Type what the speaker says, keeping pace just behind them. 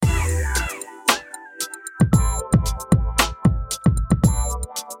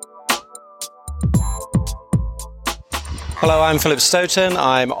Hello, I'm Philip Stoughton.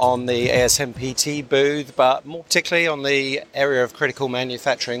 I'm on the ASMPT booth, but more particularly on the area of critical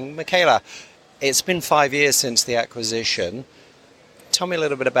manufacturing. Michaela, it's been 5 years since the acquisition. Tell me a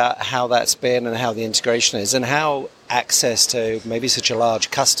little bit about how that's been and how the integration is and how access to maybe such a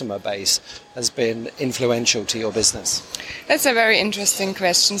large customer base has been influential to your business. That's a very interesting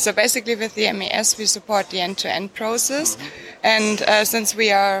question. So basically with the MES we support the end-to-end process, and since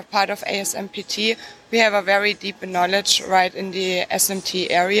we are part of ASMPT, we have a very deep knowledge right in the SMT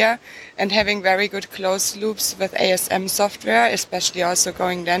area, and having very good closed loops with ASM software, especially also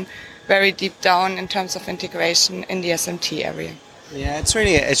going then very deep down in terms of integration in the SMT area. Yeah, it's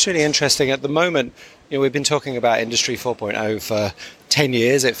really interesting. At the moment, we've been talking about Industry 4.0 for 10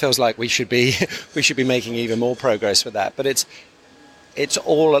 years. It feels like we should be making even more progress with that. But it's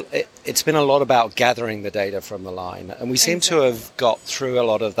been a lot about gathering the data from the line, and we seem to have got through a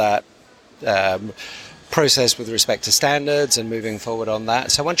lot of that process with respect to standards and moving forward on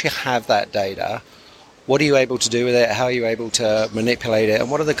that. So once you have that data, what are you able to do with it? How are you able to manipulate it? And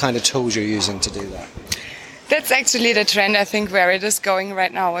what are the kind of tools you're using to do that? That's actually the trend, I think, where it is going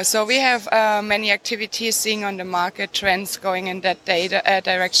right now. So we have many activities seeing on the market trends going in that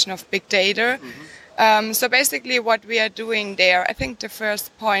direction of big data. So basically what we are doing there, I think the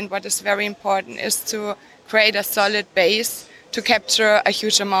first point, what is very important, is to create a solid base to capture a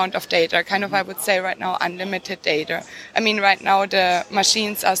huge amount of data, kind of, I would say right now, unlimited data. I mean, right now the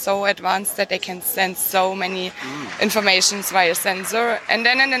machines are so advanced that they can sense so many informations via sensor. And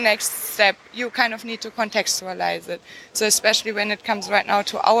then in the next step, you kind of need to contextualize it. So especially when it comes right now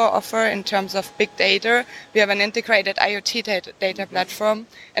to our offer in terms of big data, we have an integrated IoT data platform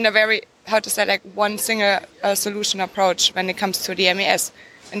and a very, one single solution approach when it comes to the MES.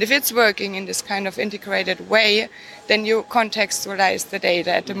 And if it's working in this kind of integrated way, then you contextualize the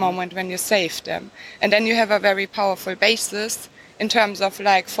data at the moment when you save them. And then you have a very powerful basis in terms of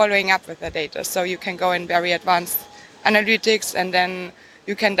following up with the data. So you can go in very advanced analytics, and then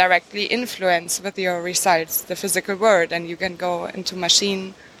you can directly influence with your results the physical world, and you can go into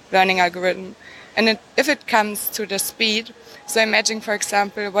machine learning algorithm. And if it comes to the speed, so imagine, for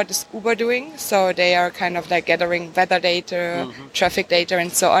example, what is Uber doing? So they are kind of gathering weather data, traffic data,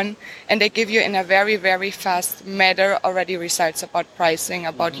 and so on. And they give you in a very, very fast manner already results about pricing,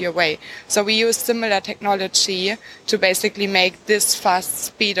 about your way. So we use similar technology to basically make this fast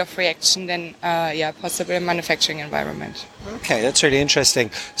speed of reaction then possible in manufacturing environment. Okay, that's really interesting.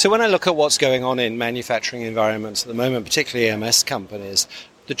 So when I look at what's going on in manufacturing environments at the moment, particularly EMS companies,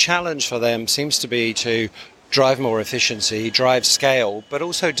 the challenge for them seems to be to drive more efficiency, drive scale, but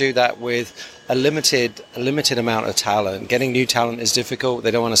also do that with a limited amount of talent. Getting new talent is difficult.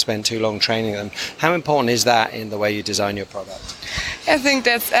 They don't want to spend too long training them. How important is that in the way you design your product? I think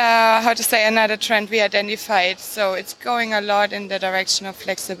that's, another trend we identified. So it's going a lot in the direction of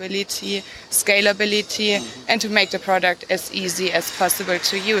flexibility, scalability, and to make the product as easy as possible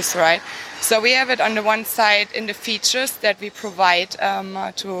to use, right? So we have it on the one side in the features that we provide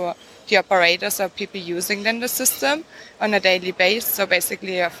to the operators or people using then the system on a daily basis. So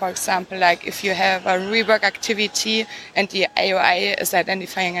basically, for example, if you have a rework activity and the AOI is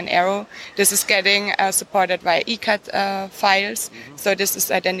identifying an error, this is getting supported by ECAD files. So this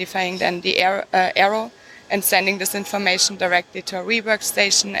is identifying then the error and sending this information directly to a rework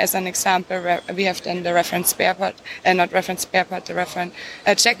station. As an example, we have then the reference spare part, the reference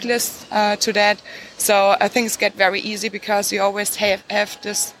checklist to that. So things get very easy because you always have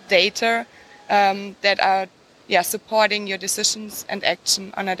this data that are supporting your decisions and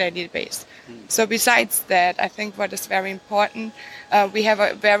action on a daily basis. So besides that, I think what is very important, we have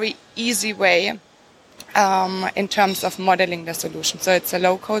a very easy way in terms of modeling the solution. So it's a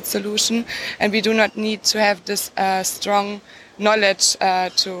low-code solution, and we do not need to have this strong knowledge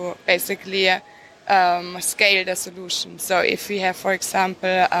to basically scale the solution. So if we have, for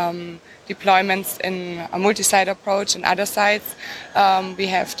example, deployments in a multi-site approach in other sites, we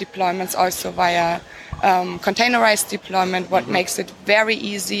have deployments also via containerized deployment, what makes it very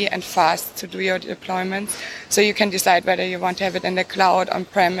easy and fast to do your deployments. So you can decide whether you want to have it in the cloud,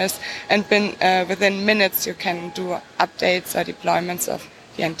 on-premise, and within minutes you can do updates or deployments of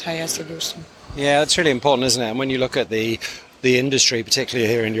the entire solution. Yeah, that's really important, isn't it? And when you look at the industry, particularly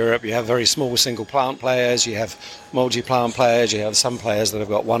here in Europe, you have very small single plant players, you have multi-plant players, you have some players that have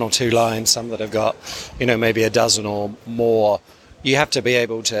got one or two lines, some that have got, maybe a dozen or more. You have to be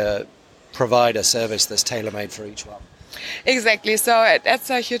able to provide a service that's tailor-made for each one. Exactly. So that's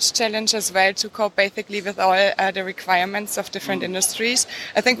a huge challenge as well to cope basically with all the requirements of different industries.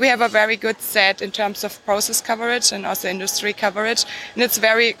 I think we have a very good set in terms of process coverage and also industry coverage, and it's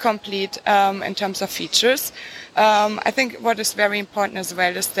very complete in terms of features. I think what is very important as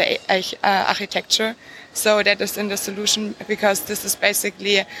well is the architecture. So that is in the solution, because this is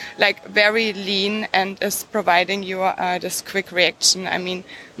basically like very lean and is providing you this quick reaction. I mean,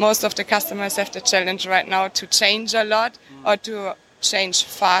 most of the customers have the challenge right now to change a lot or to change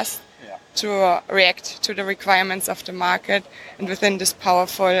fast to react to the requirements of the market. And within this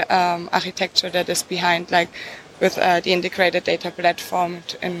powerful architecture that is behind, like with the integrated data platform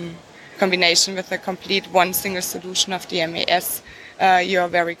in combination with a complete one single solution of the MES, you are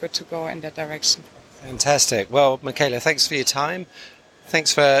very good to go in that direction. Fantastic. Well, Michaela, thanks for your time.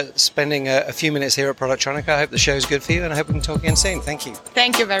 Thanks for spending a few minutes here at Productronica. I hope the show's good for you, and I hope we can talk again soon. Thank you.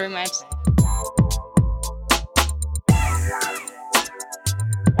 Thank you very much.